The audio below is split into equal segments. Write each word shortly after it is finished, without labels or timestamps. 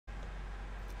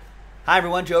Hi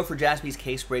everyone, Joe for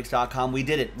jaspyscasebreaks.com. We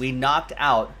did it. We knocked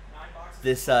out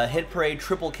this Hit Parade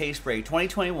triple case break.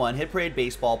 2021 Hit Parade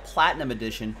Baseball Platinum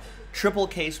Edition triple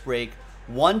case break.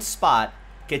 One spot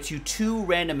gets you 2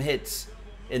 random hits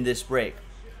in this break.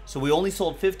 So we only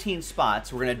sold 15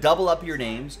 spots. We're going to double up your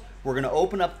names. We're going to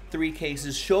open up 3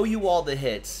 cases, show you all the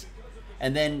hits,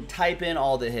 and then type in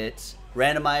all the hits,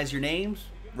 randomize your names,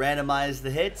 randomize the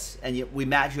hits, and we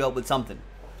match you up with something.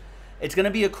 It's going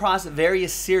to be across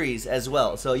various series as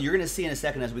well. So you're going to see in a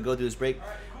second as we go through this break.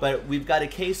 But we've got a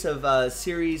case of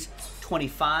Series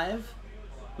 25.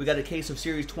 We got a case of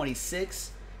Series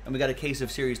 26. And we got a case of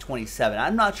Series 27.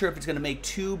 I'm not sure if it's going to make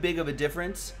too big of a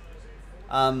difference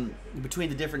between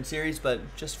the different series, but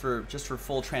just for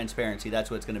full transparency, that's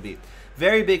what it's going to be.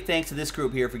 Very big thanks to this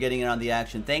group here for getting in on the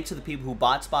action. Thanks to the people who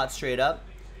bought spots straight up.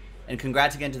 And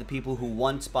congrats again to the people who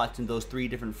won spots in those 3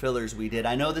 different fillers we did.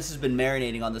 I know this has been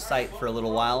marinating on the site for a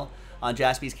little while on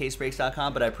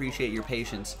jaspyscasebreaks.com, but I appreciate your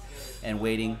patience and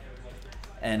waiting.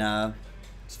 And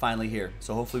it's finally here.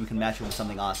 So hopefully we can match it with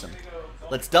something awesome.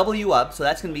 Let's double you up. So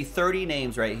that's going to be 30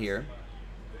 names right here.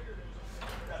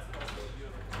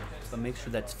 So make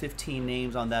sure that's 15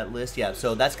 names on that list. Yeah,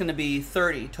 so that's going to be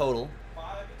 30 total.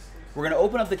 We're going to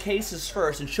open up the cases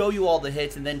first and show you all the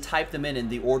hits and then type them in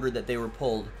the order that they were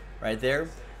pulled. Right there.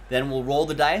 Then we'll roll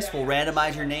the dice, we'll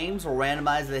randomize your names, we'll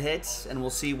randomize the hits, and we'll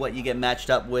see what you get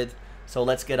matched up with. So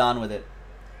let's get on with it.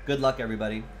 Good luck,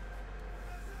 everybody.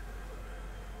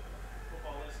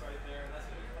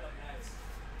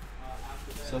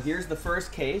 So here's the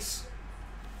first case.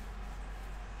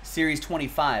 Series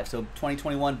 25. So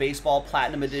 2021 Baseball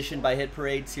Platinum Edition by Hit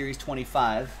Parade, Series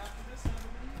 25.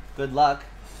 Good luck.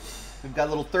 We've got a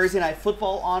little Thursday Night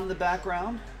Football on in the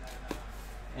background.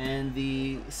 And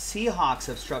the Seahawks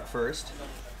have struck first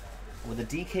with a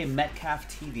DK Metcalf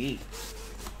TD.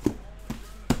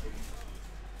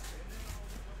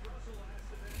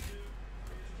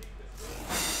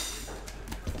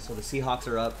 So the Seahawks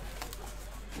are up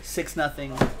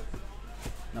 6-0.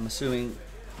 I'm assuming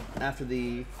after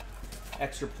the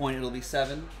extra point it'll be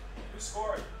 7.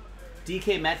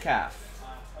 DK Metcalf.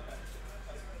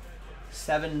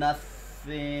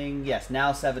 7-0. Yes,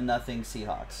 now 7-0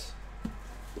 Seahawks.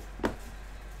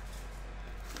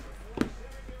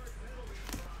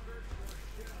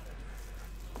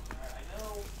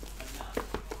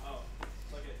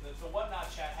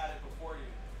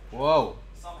 Whoa.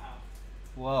 Somehow.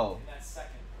 Whoa. In that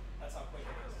second. That's how quick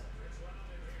it is.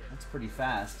 That's pretty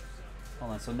fast.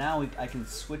 Hold on. So now I can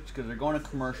switch, because they're going to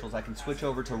commercials. I can switch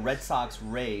over to Red Sox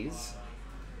Rays.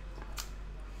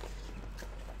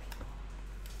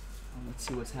 Let's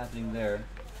see what's happening there.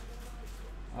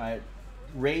 All right.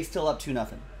 Rays still up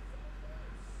 2-0.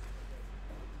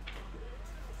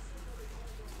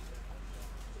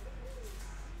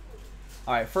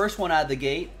 All right. First one out of the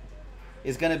gate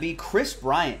is going to be Chris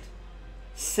Bryant.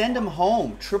 Send him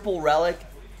home. Triple relic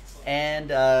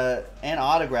and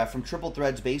autograph from Triple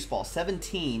Threads Baseball.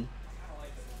 17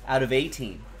 out of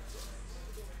 18.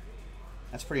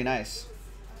 That's pretty nice.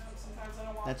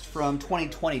 That's from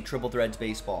 2020 Triple Threads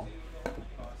Baseball.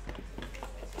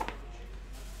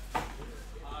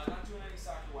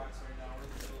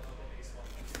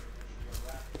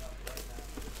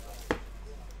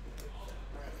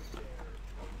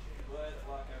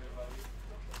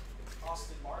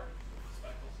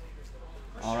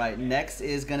 All right, next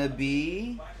is going to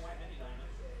be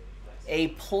a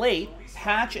plate,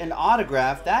 patch, and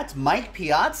autograph. That's Mike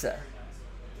Piazza.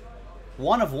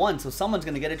 1 of 1, so someone's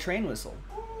going to get a train whistle.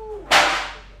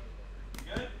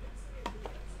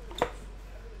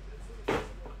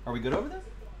 Are we good over there?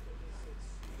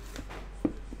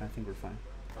 I think we're fine.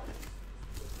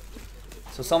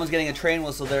 So someone's getting a train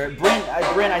whistle there. Bryn,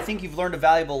 I think you've learned a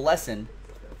valuable lesson.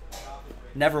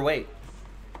 Never wait.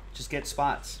 Just get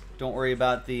spots. Don't worry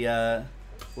about the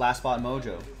last spot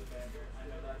mojo.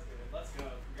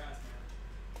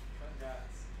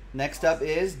 Next up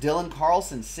is Dylan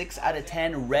Carlson, 6 out of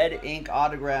 10 red ink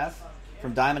autograph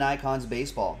from Diamond Icons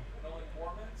Baseball.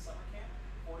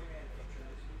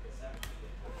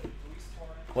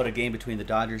 What a game between the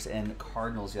Dodgers and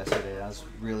Cardinals yesterday. That was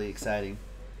really exciting.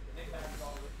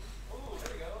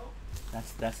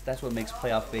 That's what makes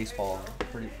playoff baseball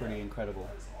pretty incredible.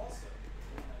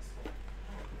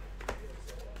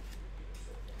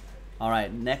 All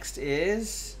right, next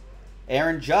is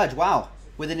Aaron Judge. Wow,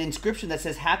 with an inscription that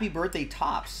says "Happy Birthday,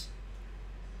 Topps."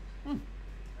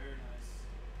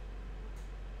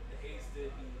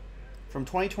 From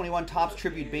 2021 Topps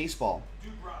Tribute Baseball.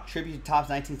 Tribute to Topps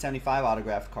 1975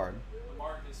 autographed card.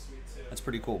 That's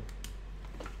pretty cool.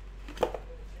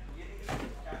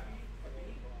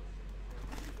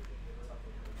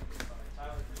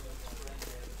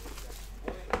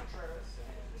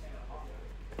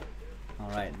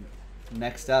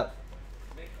 Next up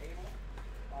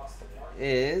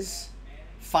is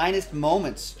Finest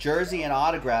Moments, jersey and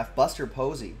autograph, Buster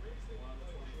Posey.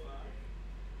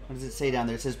 What does it say down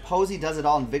there? It says Posey does it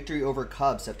all in victory over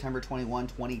Cubs, September 21,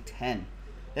 2010.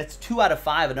 That's 2 out of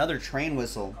 5, another train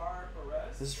whistle.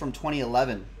 This is from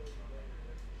 2011.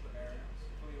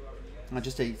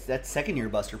 That's second year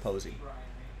Buster Posey.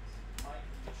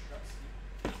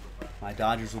 My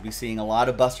Dodgers will be seeing a lot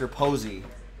of Buster Posey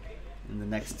in the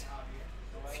next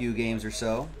few games or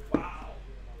so. Wow.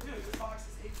 Dude, this box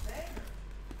is a banger.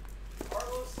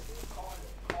 Carlos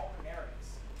Colmenares.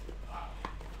 Wow.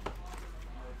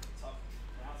 Tough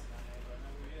pronouncing that name, but I know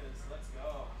who he is. Let's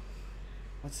go.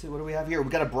 Let's see, what do we have here? We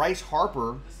got a Bryce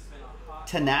Harper. This has been a hot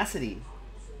Tenacity.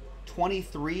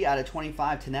 23 out of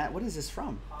 25. What is this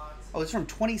from? Oh, it's from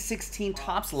 2016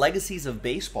 Topps Legacies of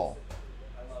Baseball.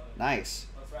 I love it. Nice.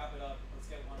 Let's wrap it up. Let's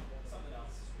get something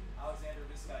else. Alexander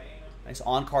Vizcaíno. Nice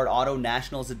on-card auto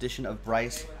Nationals edition of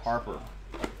Bryce Harper.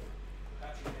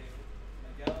 Patrick Bailey.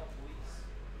 Miguel Luis.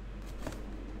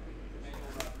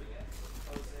 Emmanuel Rodriguez.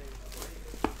 Jose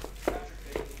Rodriguez.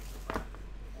 Patrick Bailey.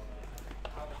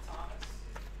 Albert Thomas.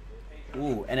 Pedro.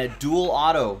 Ooh, and a dual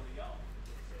auto.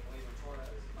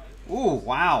 Ooh,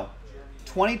 wow.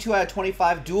 22 out of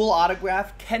 25, dual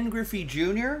autograph. Ken Griffey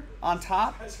Jr. on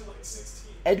top.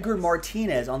 Edgar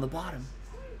Martinez on the bottom.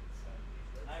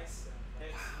 Nice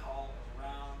hits all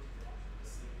around.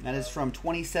 That is from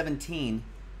 2017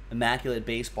 Immaculate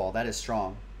Baseball. That is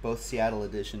strong. Both Seattle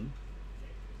edition.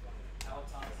 Al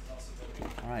Thomas is also good.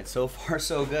 All right, so far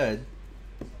so good.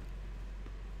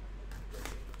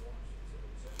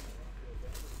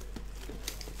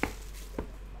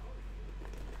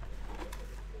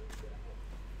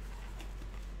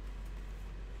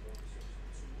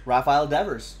 Rafael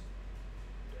Devers.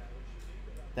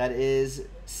 That is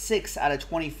 6 out of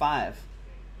 25.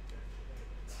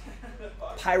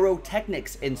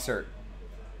 Pyrotechnics insert.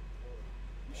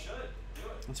 You should do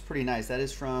it. That's pretty nice. That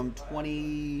is from it's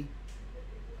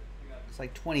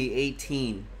like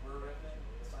 2018. We're ripping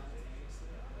simultaneously.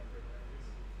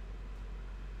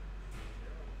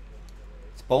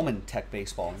 It's Bowman Tech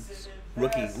Baseball. It's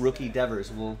rookie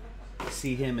Devers. We'll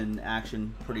see him in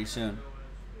action pretty soon.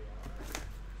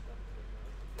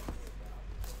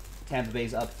 Tampa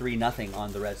Bay's up 3-0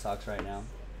 on the Red Sox right now.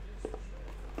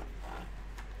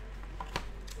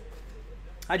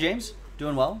 Hi, James.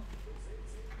 Doing well?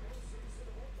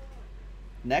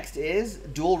 Next is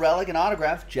dual relic and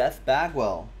autograph, Jeff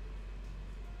Bagwell.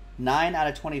 9 out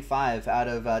of 25 out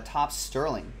of Topps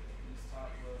Sterling.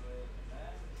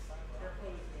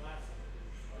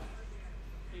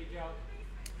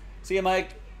 See you, Mike.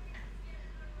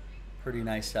 Pretty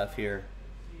nice stuff here.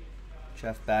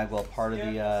 Jeff Bagwell, part of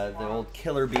the old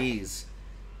Killer Bees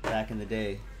back in the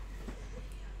day.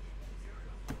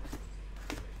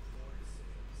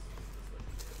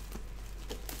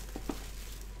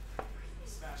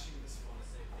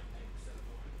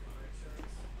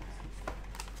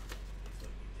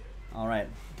 All right.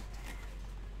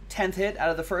 10th hit out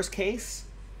of the first case.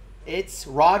 It's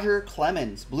Roger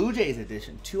Clemens, Blue Jays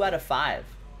edition, 2 out of 5.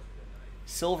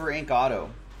 Silver ink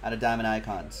auto out of Diamond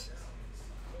Icons.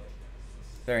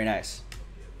 Very nice.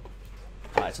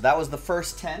 All right, so that was the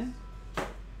first 10.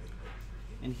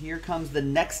 And here comes the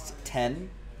next 10.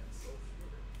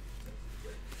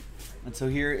 And so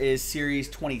here is Series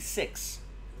 26.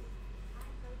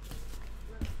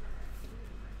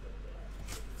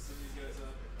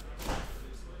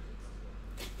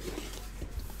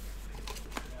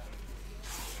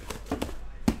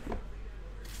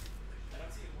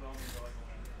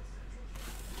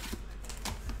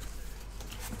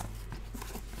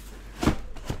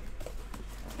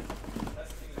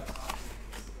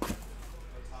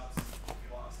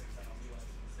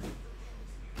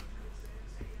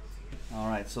 All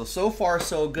right, so far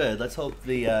so good. Let's hope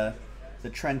the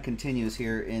trend continues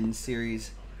here in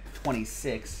Series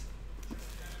 26.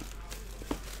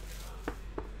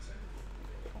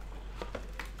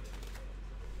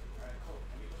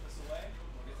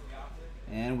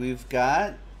 And we've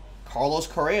got Carlos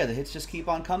Correa. The hits just keep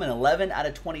on coming. 11 out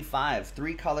of 25.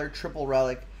 3-color triple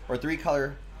relic, or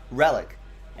 3-color relic,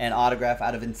 and autograph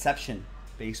out of Inception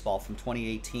Baseball from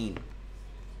 2018.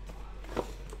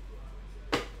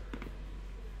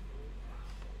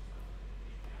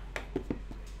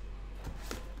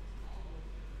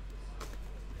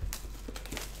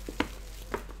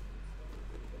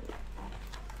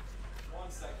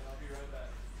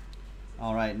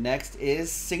 All right, next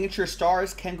is Signature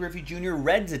Stars, Ken Griffey Jr.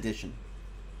 Reds edition.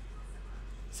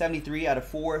 73 out of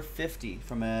 450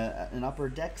 from an upper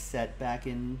deck set back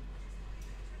in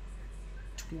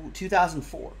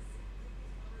 2004.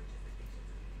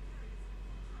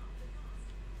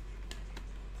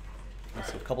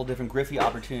 So a couple different Griffey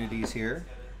opportunities here.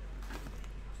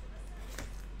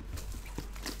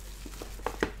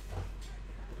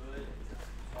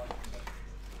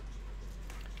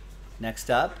 Next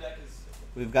up,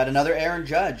 we've got another Aaron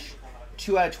Judge.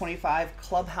 2 out of 25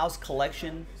 Clubhouse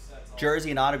Collection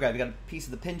jersey and autograph. You got a piece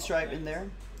of the pinstripe in there.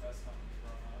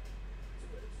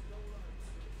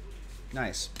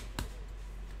 Nice.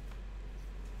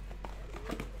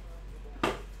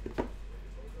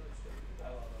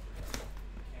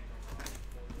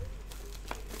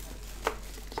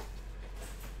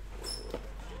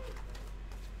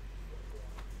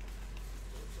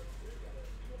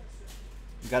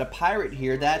 Got a pirate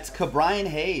here. That's Cabrian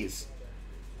Hayes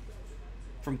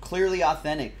from Clearly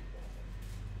Authentic.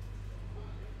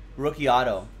 Rookie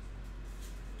auto.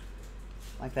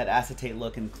 Like that acetate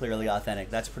look in Clearly Authentic.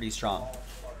 That's pretty strong.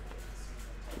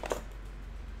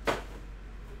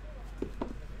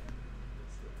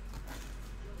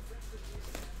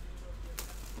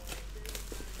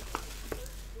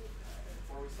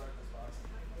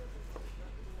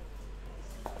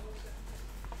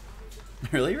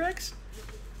 Really, Rex?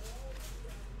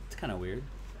 Kind of weird.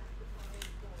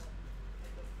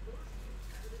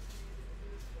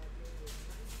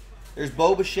 There's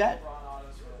Bo Bichette.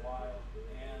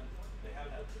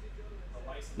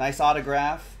 Nice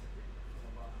autograph.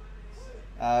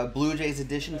 Blue Jays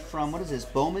edition from, what is this,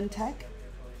 Bowman Tech?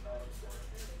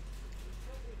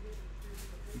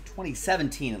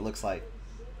 2017 it looks like.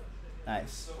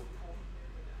 Nice.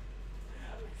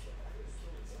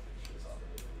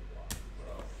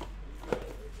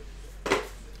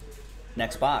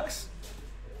 Next box.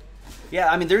 Yeah,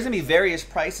 I mean, there's going to be various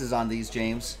prices on these,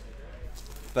 James.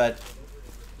 But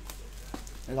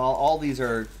all these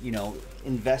are, you know,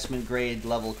 investment grade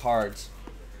level cards.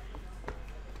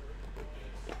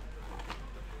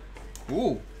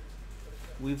 Ooh.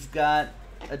 We've got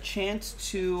a chance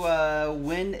to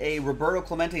win a Roberto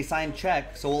Clemente signed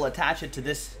check. So we'll attach it to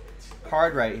this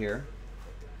card right here.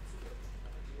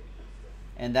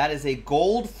 And that is a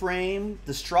gold frame,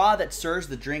 the straw that stirs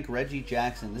the drink, Reggie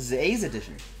Jackson. This is A's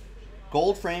edition.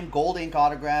 Gold frame, gold ink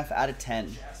autograph out of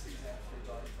 10.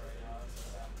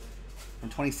 From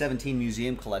 2017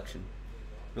 museum collection.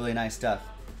 Really nice stuff.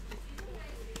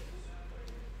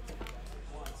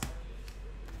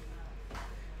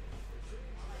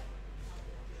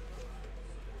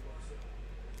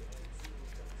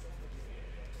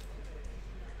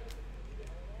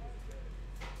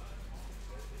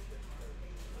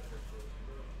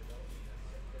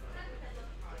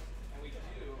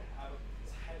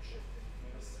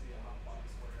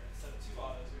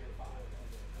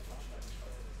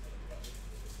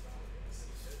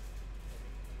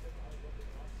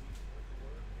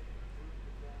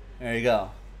 There you go.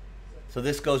 So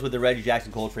this goes with the Reggie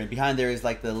Jackson gold frame. Behind there is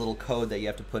like the little code that you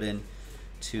have to put in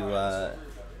to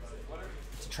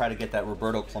try to get that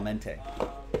Roberto Clemente.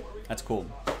 That's cool.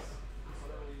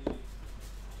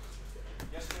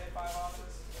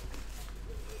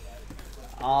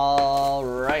 All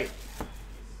right.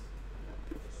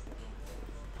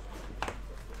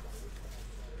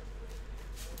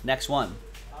 Next one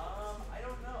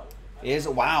is,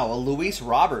 wow, a Luis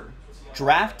Robert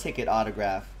draft ticket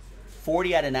autograph.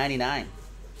 40 out of 99.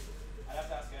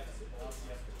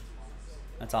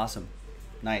 That's awesome.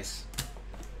 Nice.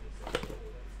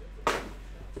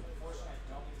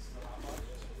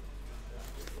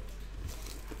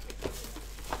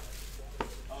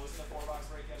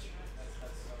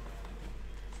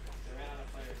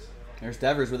 There's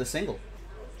Devers with a single.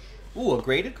 Ooh, a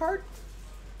graded card?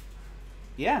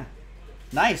 Yeah.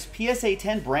 Nice. PSA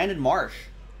 10 Brandon Marsh.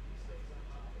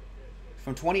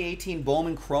 From 2018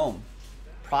 Bowman Chrome.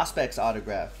 Prospects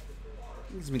autograph.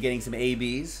 He's been getting some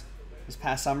ABs this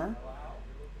past summer.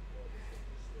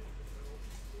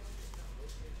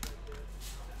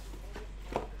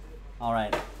 All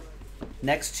right.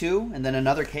 Next two, and then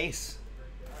another case.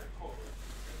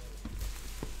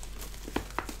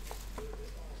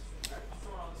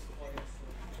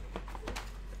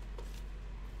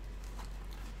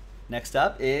 Next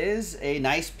up is a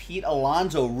nice Pete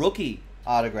Alonso rookie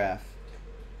autograph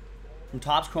from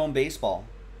Topps Chrome Baseball.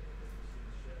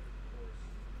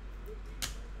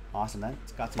 Awesome.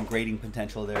 That's got some grading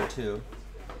potential there too.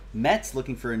 Mets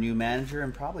looking for a new manager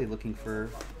and probably looking for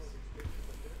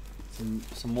some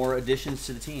more additions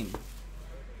to the team.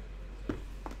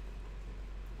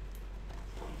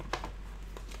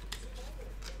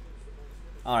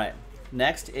 All right.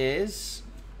 Next is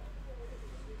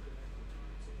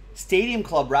Stadium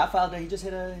Club. Rafael, he just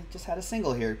had a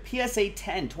single here. PSA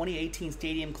 10 2018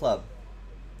 Stadium Club.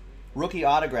 Rookie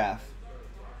autograph.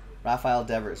 Rafael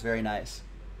Devers. Very nice.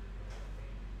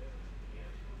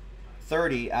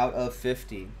 30 out of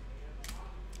 50.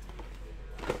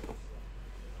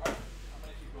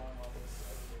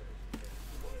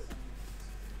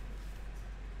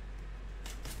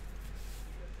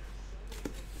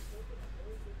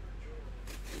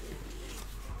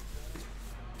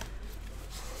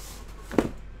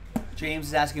 James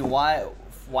is asking why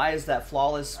is that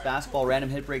flawless basketball random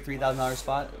hit break $3,000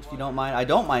 spot? If you don't mind, I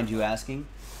don't mind you asking.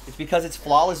 It's because it's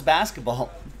flawless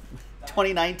basketball.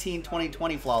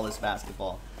 2019-2020 flawless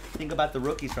basketball. Think about the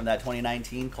rookies from that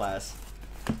 2019 class,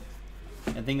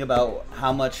 and think about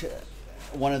how much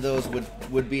one of those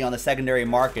would be on the secondary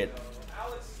market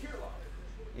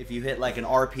if you hit like an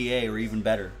RPA or even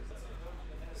better.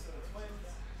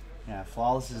 Yeah,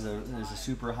 flawless is a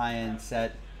super high-end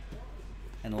set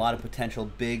and a lot of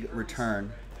potential big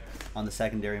return on the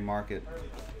secondary market.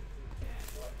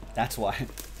 That's why.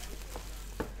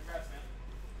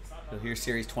 So here's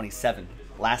Series 27,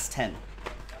 last 10.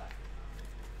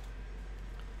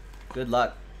 Good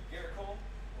luck.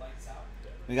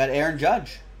 We got Aaron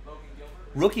Judge.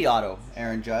 Rookie auto,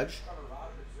 Aaron Judge.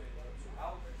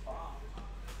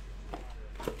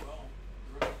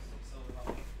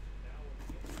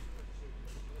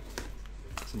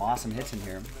 Some awesome hits in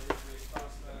here.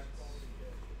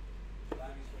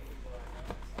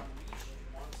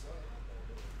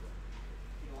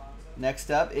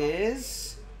 Next up is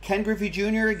Ken Griffey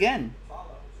Jr. again.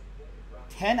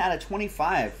 10 out of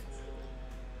 25.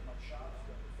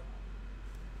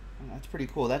 That's pretty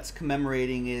cool. That's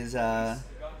commemorating his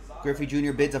Griffey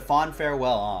Jr. bids a fond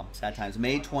farewell. Oh, sad times.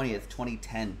 May 20th,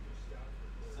 2010.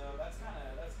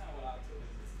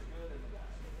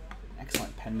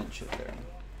 Excellent penmanship there.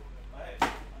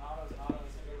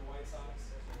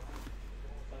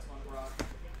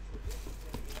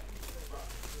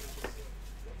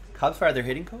 Cubs fired their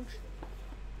hitting coach?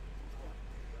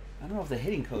 I don't know if the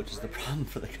hitting coach is the problem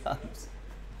for the Cubs.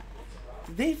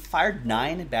 They fired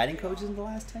 9 batting coaches in the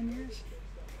last 10 years?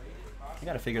 I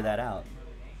got to figure that out.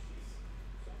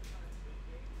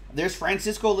 There's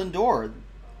Francisco Lindor.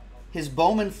 His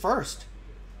Bowman first.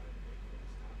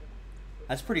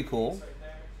 That's pretty cool.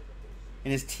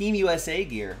 In his Team USA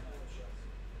gear.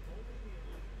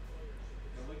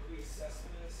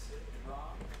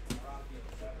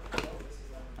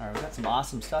 All right, we got some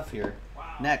awesome stuff here.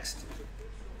 Next.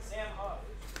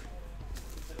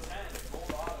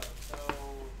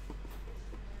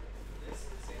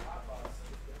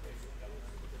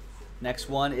 Next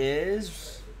one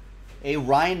is a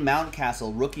Ryan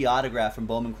Mountcastle rookie autograph from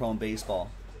Bowman Chrome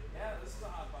Baseball.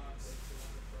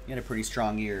 He had a pretty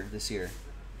strong year this year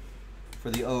for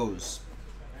the O's.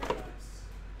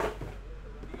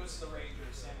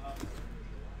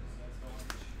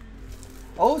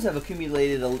 O's have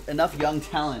accumulated enough young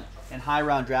talent and high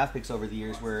round draft picks over the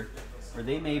years where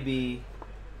they may be,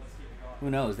 who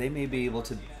knows, they may be able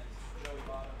to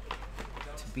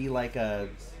be like the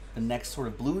next sort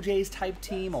of Blue Jays type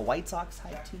team, a White Sox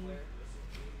type team.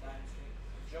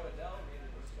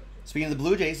 Speaking of the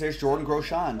Blue Jays, there's Jordan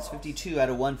Groshans, 52 out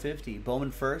of 150.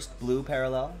 Bowman first, blue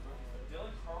parallel.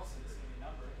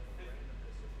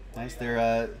 Nice,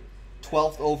 their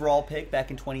 12th overall pick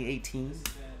back in 2018.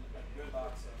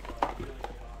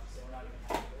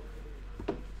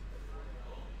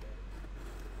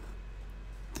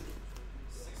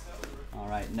 All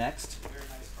right, next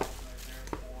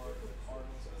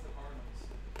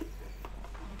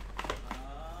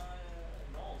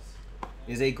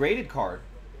is a graded card.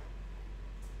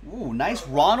 Ooh, nice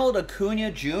Ronald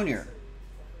Acuna Jr.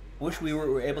 Wish we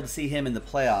were able to see him in the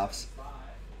playoffs.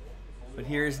 But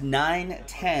here's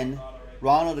 9-10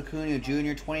 Ronald Acuna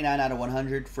Jr., 29 out of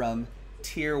 100 from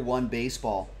Tier 1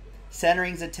 Baseball.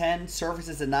 Centering's a 10,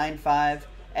 surfaces a 9.5,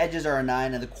 edges are a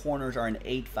 9, and the corners are an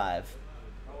 8.5.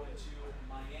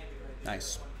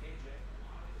 Nice.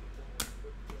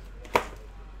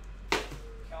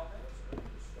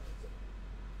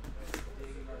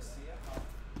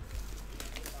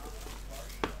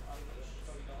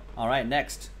 All right,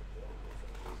 next.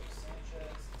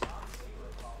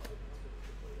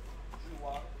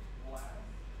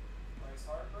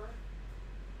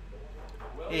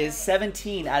 Is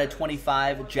 17 out of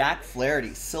 25 Jack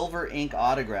Flaherty silver ink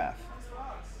autograph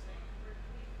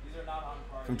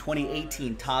from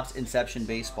 2018 Topps Inception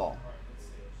Baseball.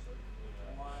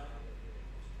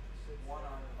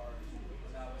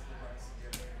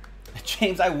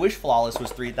 James, I wish Flawless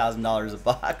was $3,000 a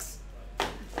box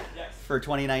for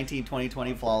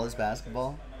 2019-2020 Flawless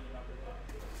basketball.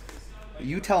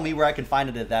 You tell me where I can find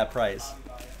it at that price.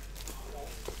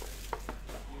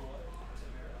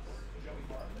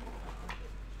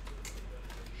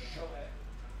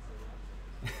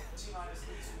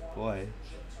 Boy,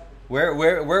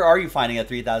 Where are you finding at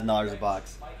 $3,000 a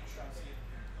box?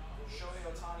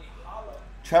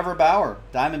 Trevor Bauer,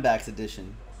 Diamondbacks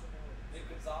edition.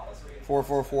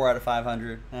 444 out of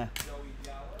 500. Eh.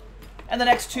 And the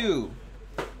next two.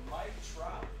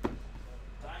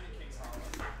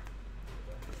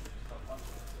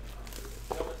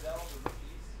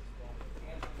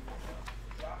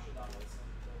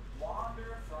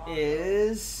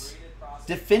 Is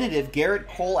definitive Garrett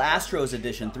Cole Astros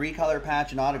edition, 3-color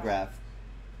patch and autograph.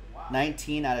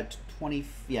 19 out of 20.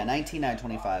 Yeah, 19 out of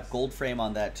 25. Gold frame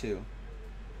on that too.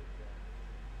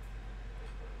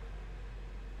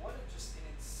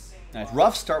 Nice.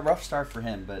 Rough start for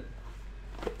him, but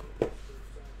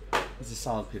it's a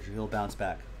solid pitcher. He'll bounce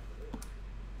back.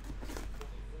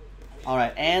 All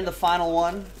right, and the final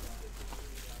one.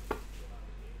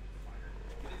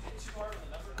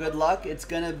 Good luck. It's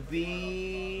gonna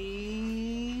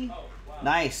be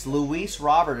nice. Luis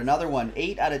Robert, another one.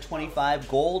 8 out of 25.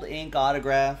 Gold ink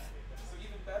autograph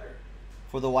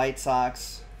for the White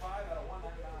Sox.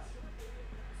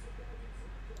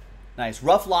 Nice.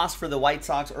 Rough loss for the White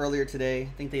Sox earlier today.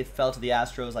 I think they fell to the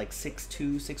Astros like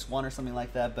 6-2, 6-1 or something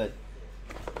like that. But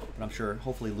I'm sure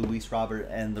hopefully Luis Robert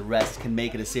and the rest can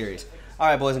make it a series. All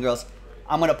right, boys and girls.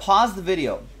 I'm going to pause the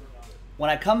video. When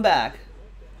I come back,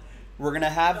 we're going to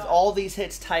have all these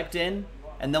hits typed in,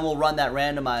 and then we'll run that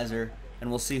randomizer, and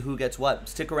we'll see who gets what.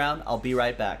 Stick around. I'll be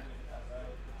right back.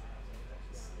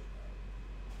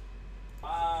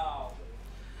 Wow.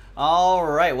 All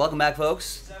right. Welcome back,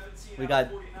 folks. We got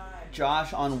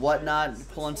Josh on Whatnot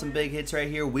pulling some big hits right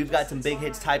here. We've got some big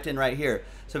hits typed in right here.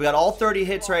 So we got all 30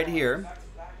 hits right here.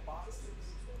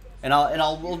 And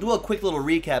we'll do a quick little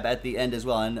recap at the end as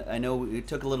well. And I know it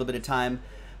took a little bit of time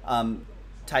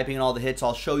typing in all the hits.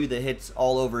 I'll show you the hits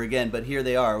all over again, but here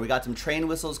they are. We got some train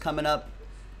whistles coming up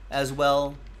as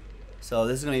well. So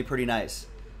this is going to be pretty nice.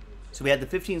 So we had the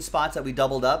 15 spots that we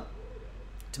doubled up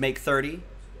to make 30.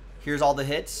 Here's all the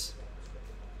hits.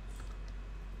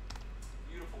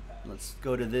 Let's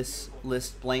go to this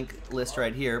list, blank list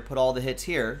right here. Put all the hits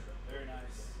here. Very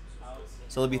nice.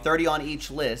 So there'll be 30 on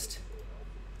each list.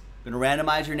 Gonna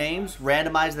randomize your names,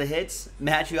 randomize the hits,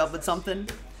 match you up with something,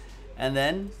 and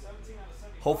then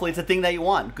hopefully it's a thing that you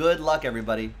want. Good luck,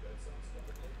 everybody.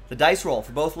 The dice roll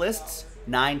for both lists,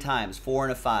 9 times, 4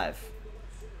 and a 5.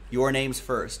 Your names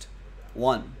first.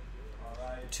 1,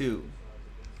 2,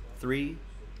 3,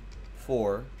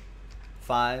 4,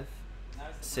 5,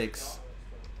 6,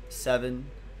 7,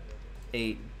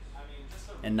 8,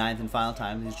 and 9th and final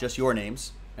time. These are just your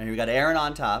names. And here we got Aaron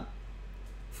on top,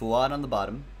 Fuad on the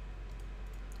bottom.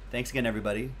 Thanks again,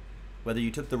 everybody. Whether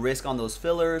you took the risk on those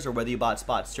fillers or whether you bought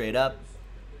spots straight up,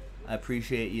 I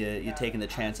appreciate you taking the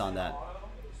chance on that.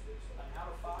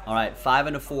 All right, 5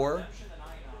 and a 4,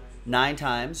 9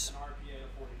 times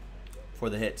for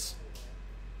the hits.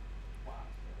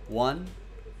 1,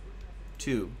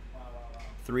 2,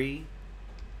 3,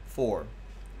 4,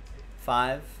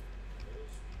 5,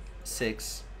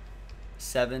 6,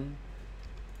 7,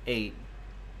 8,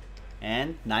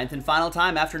 and 9th and final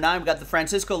time. After 9, we've got the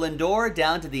Francisco Lindor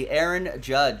down to the Aaron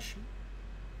Judge.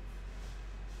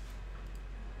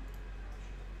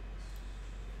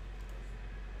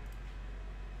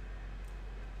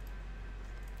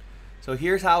 So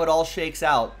here's how it all shakes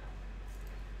out.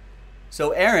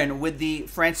 So Aaron with the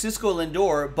Francisco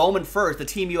Lindor, Bowman first, the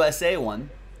Team USA one.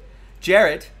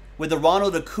 Jarrett with the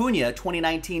Ronald Acuna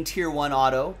 2019 Tier 1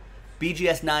 auto,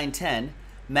 BGS 910.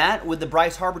 Matt with the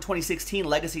Bryce Harper 2016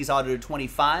 Legacies auto to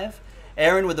 25.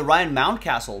 Aaron with the Ryan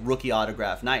Mountcastle rookie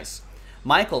autograph. Nice.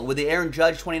 Michael with the Aaron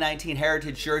Judge 2019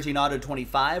 Heritage Jersey and auto to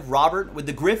 25. Robert with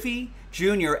the Griffey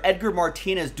Jr. Edgar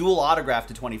Martinez dual autograph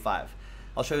to 25.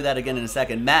 I'll show you that again in a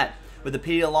second. Matt with the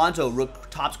Pete Alonso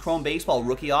Topps Chrome Baseball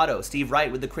rookie auto. Steve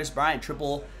Wright with the Chris Bryant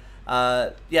triple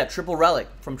relic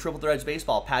from Triple Threads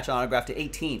Baseball patch autograph to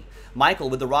 18. Michael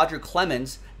with the Roger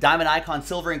Clemens Diamond Icon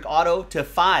Silver Ink auto to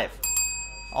 5.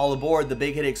 All aboard the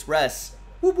Big Hit Express.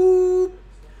 Whoop whoop.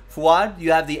 Fuad,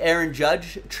 you have the Aaron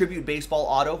Judge Tribute Baseball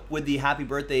auto with the Happy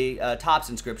Birthday Topps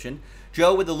inscription.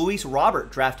 Joe with the Luis Robert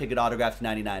draft ticket autograph to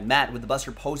 99. Matt with the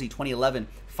Buster Posey 2011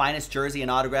 Finest Jersey and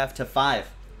autograph to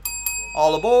 5.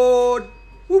 All aboard.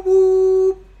 Whoop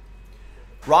whoop.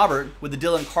 Robert with the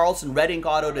Dylan Carlson Red Ink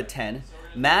auto to 10.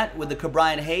 Matt with the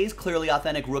Cabrian Hayes Clearly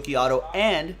Authentic rookie auto,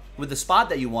 and with the spot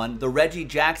that you won, the Reggie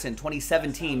Jackson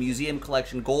 2017 Museum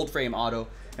Collection Gold Frame auto.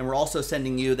 And we're also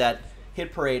sending you that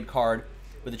Hit Parade card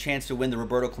with a chance to win the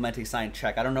Roberto Clemente signed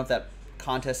check. I don't know if that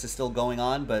contest is still going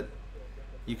on, but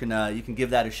you can give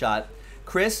that a shot.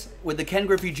 Chris with the Ken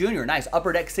Griffey Jr. Nice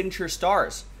Upper Deck Signature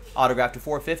Stars autograph to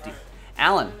 450.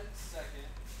 Alan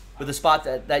with the spot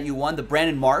that you won, the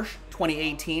Brandon Marsh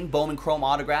 2018 Bowman Chrome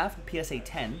autograph, PSA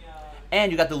 10.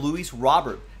 And you got the Luis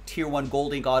Robert Tier 1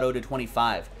 Gold Ink auto to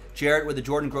 25. Jarrett with the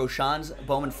Jordan Groshans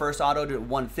Bowman First auto to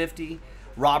 150.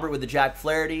 Robert with the Jack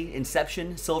Flaherty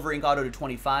Inception Silver Ink auto to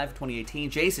 25, 2018.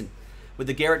 Jason with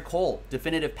the Garrett Cole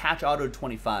Definitive Patch auto to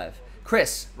 25.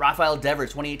 Chris, Rafael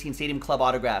Devers 2018 Stadium Club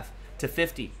autograph to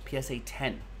 50, PSA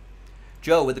 10.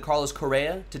 Joe with the Carlos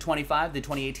Correa to 25, the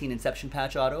 2018 Inception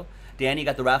Patch auto. Danny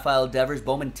got the Rafael Devers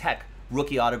Bowman Tech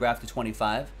Rookie autograph to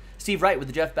 25. Steve Wright with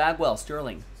the Jeff Bagwell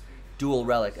Sterling Dual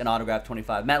Relic and autograph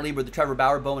 25. Matt Lieber with the Trevor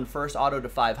Bauer Bowman First auto to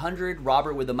 500.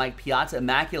 Robert with the Mike Piazza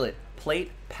Immaculate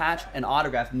Plate, Patch, and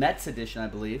autograph Mets edition, I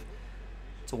believe.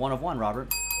 It's a 1 of 1,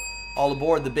 Robert. All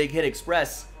aboard the Big Hit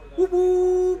Express.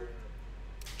 Woo-hoo!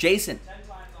 Jason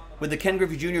with the Ken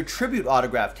Griffey Jr. Tribute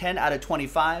autograph, 10 out of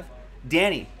 25.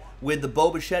 Danny with the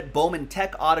Bo Bichette Bowman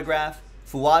Tech autograph.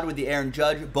 Fuad with the Aaron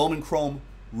Judge Bowman Chrome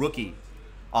Rookie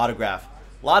autograph.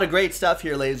 A lot of great stuff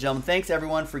here, ladies and gentlemen. Thanks,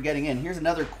 everyone, for getting in. Here's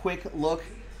another quick look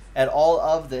at all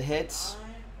of the hits.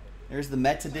 There's the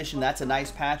Mets edition. That's a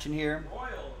nice patch in here.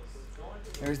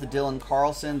 There's the Dylan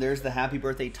Carlson. There's the Happy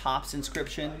Birthday Topps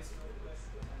inscription.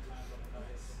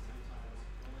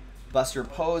 Buster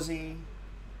Posey.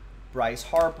 Bryce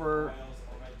Harper.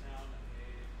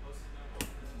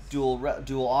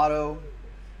 Dual auto.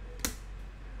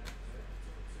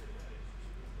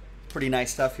 Pretty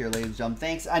nice stuff here, ladies and gentlemen.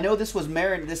 Thanks. I know this was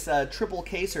this triple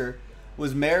caser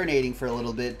was marinating for a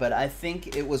little bit, but I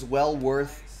think it was well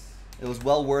worth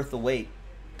the wait.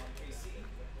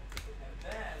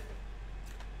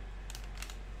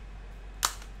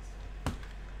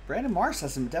 Brandon Marsh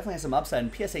definitely has some upside,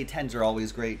 and PSA 10s are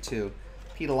always great too.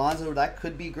 Pete Alonso, that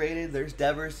could be graded. There's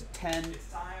Devers 10.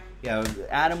 Yeah,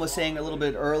 Adam was saying a little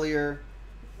bit earlier,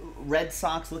 Red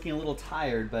Sox looking a little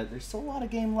tired, but there's still a lot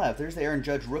of game left. There's the Aaron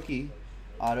Judge rookie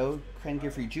auto, Ken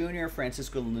Griffey Jr.,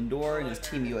 Francisco Lindor in his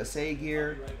Team USA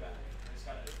gear.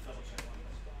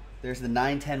 There's the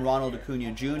 910 Ronald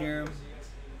Acuna Jr.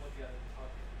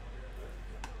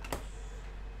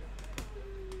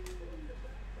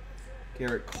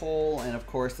 Garrett Cole, and of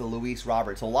course the Luis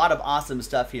Roberts. A lot of awesome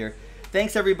stuff here.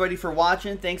 Thanks everybody for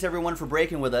watching. Thanks everyone for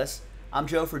breaking with us. I'm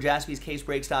Joe for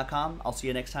JaspysCaseBreaks.com. I'll see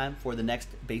you next time for the next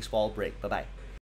baseball break. Bye-bye.